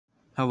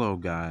Hello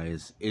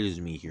guys, it is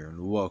me here and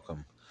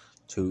welcome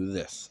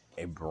to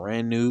a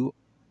brand new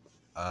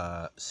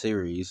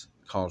series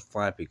called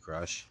Flappy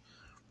Crush,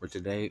 where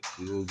today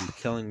we will be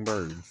killing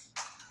birds.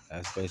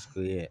 That's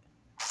basically it.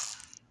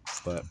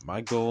 But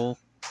my goal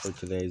for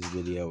today's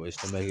video is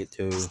to make it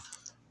to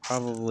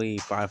probably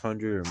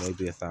 500 or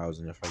maybe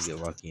 1,000 if I get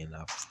lucky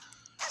enough.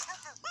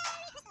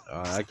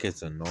 That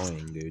gets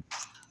annoying, dude.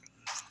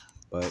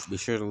 But be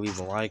sure to leave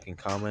a like and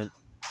comment.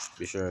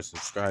 Be sure to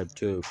subscribe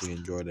too if you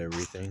enjoyed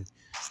everything.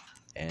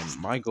 And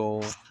my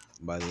goal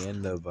by the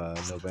end of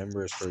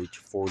November is to reach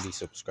 40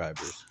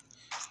 subscribers.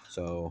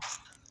 So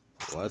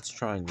let's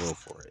try and go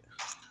for it.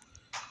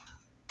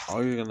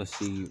 All you're gonna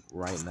see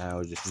right now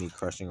is just me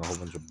crushing a whole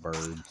bunch of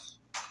birds.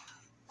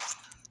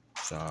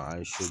 So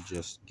I should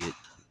just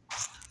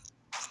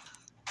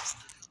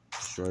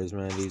destroy as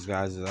many of these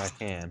guys as I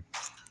can.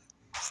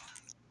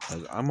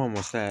 Cause I'm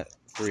almost at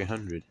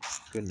 300.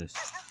 Goodness,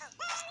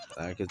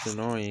 that gets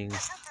annoying.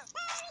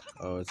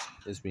 Oh,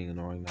 it's being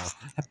annoying now.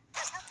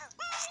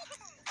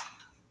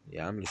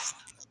 Yeah, I'm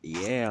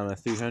at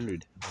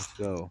 300. Let's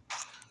go.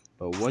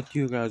 But what do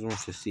you guys want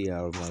to see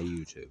out of my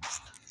YouTube?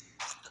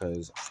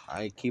 Because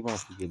I keep on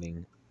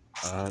forgetting.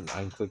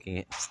 I'm clicking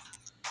it.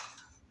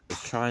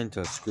 It's trying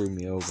to screw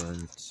me over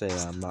and say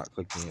that I'm not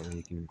clicking it when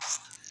you can.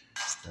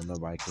 Well,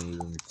 nobody can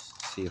even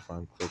see if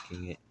I'm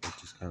clicking it,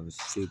 which is kind of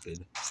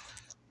stupid.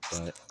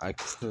 But I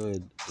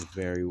could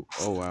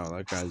Oh wow,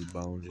 that guy's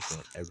bone just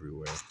went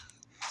everywhere.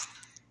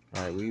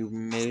 Alright, we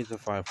made it to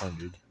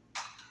 500.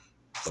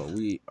 But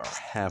we are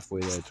halfway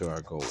there to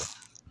our goal.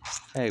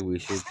 Hey, we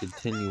should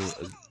continue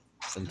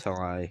until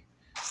I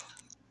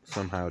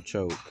somehow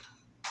choke.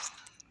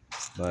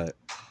 But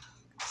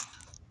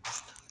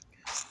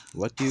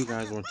what do you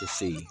guys want to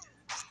see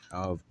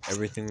out of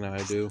everything that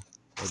I do?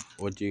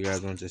 What do you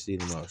guys want to see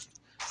the most?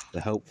 The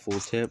helpful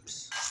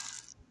tips,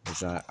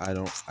 which I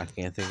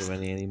can't think of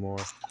any anymore.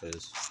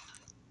 Because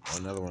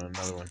another one.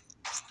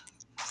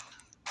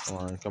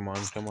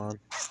 Come on.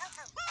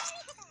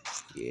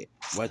 Yeah.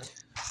 What?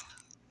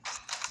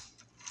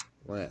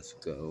 Let's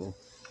go.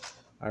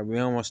 Alright,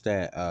 we're almost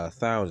at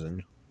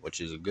 1,000,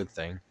 which is a good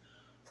thing.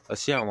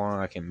 Let's see how long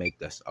I can make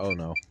this. Oh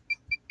no.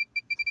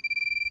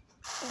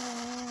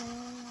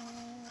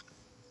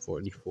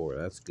 44,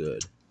 that's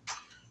good.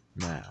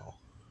 Now.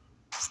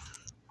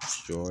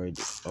 Destroyed.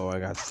 Oh, I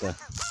got the...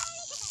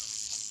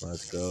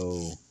 Let's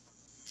go.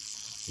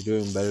 We're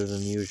doing better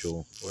than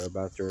usual. We're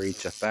about to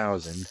reach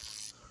 1,000,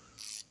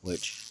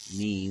 which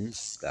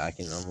means that I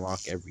can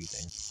unlock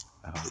everything.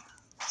 I hope.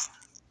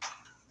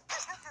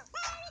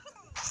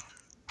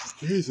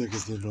 Jeez, that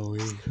gets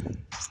annoying.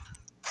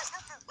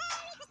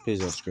 Please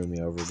don't screw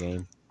me over,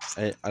 game.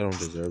 I don't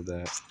deserve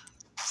that.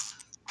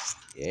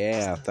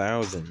 Yeah,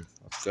 1,000.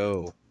 Let's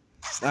go.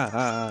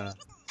 I'm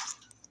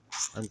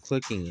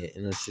clicking it,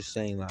 and it's just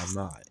saying that I'm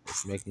not.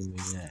 It's making me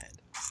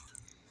mad.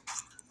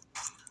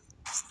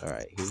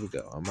 Alright, here we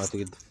go. I'm about to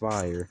get the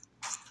fire.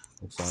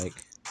 Looks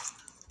like.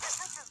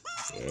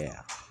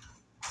 Yeah.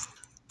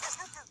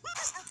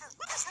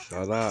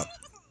 Shut up.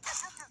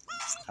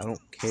 I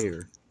don't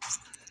care.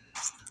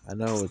 I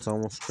know it's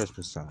almost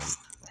Christmas time.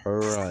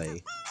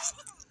 Hooray.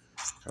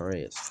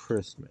 Hooray, it's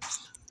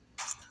Christmas.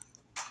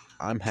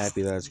 I'm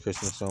happy that it's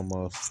Christmas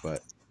almost,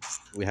 but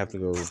we have to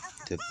go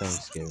to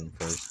Thanksgiving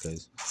first,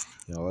 because,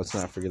 let's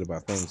not forget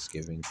about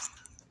Thanksgiving.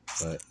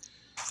 But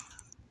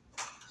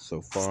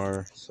so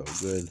far, so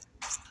good.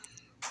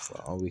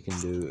 Well, all we can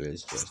do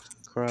is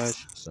just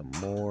crush some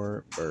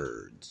more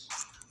birds.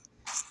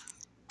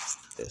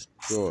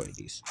 Destroy.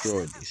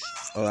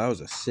 Oh, that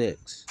was a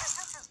 6.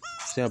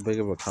 See how big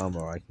of a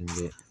combo I can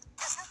get.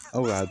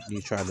 Oh god,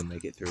 you tried to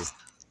make it through.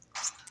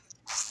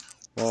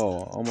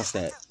 Whoa, almost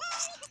at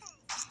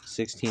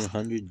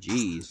 1,600.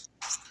 Jeez.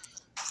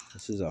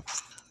 This is a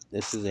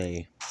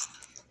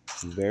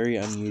very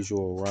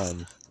unusual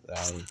run that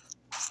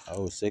I...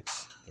 Oh,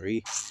 6,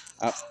 3.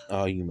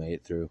 Oh, you made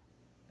it through.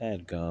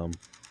 Dadgum.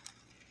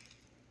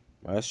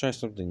 Right, let's try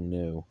something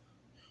new.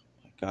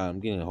 God,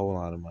 I'm getting a whole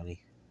lot of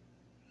money.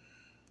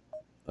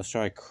 Let's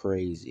try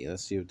crazy.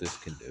 Let's see what this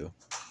can do.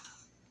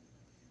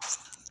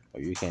 Oh,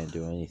 you can't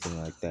do anything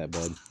like that,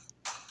 bud.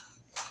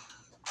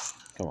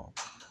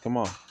 Come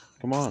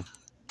on.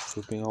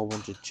 Scooping a whole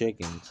bunch of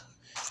chickens.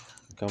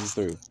 Come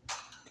through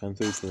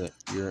to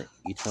your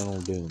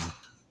eternal doom.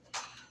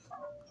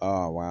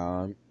 Oh,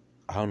 wow.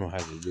 I don't know how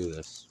to do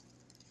this.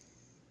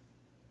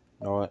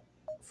 You know what?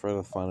 For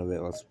the fun of it,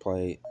 let's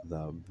play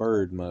the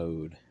bird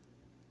mode.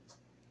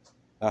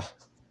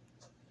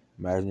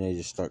 Imagine they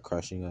just start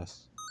crushing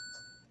us.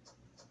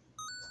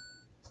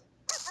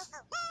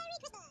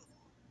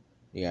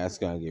 Yeah, it's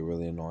gonna get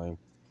really annoying.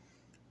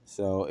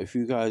 So, if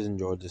you guys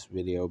enjoyed this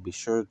video, be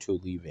sure to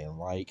leave a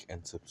like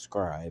and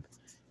subscribe.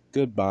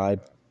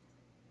 Goodbye.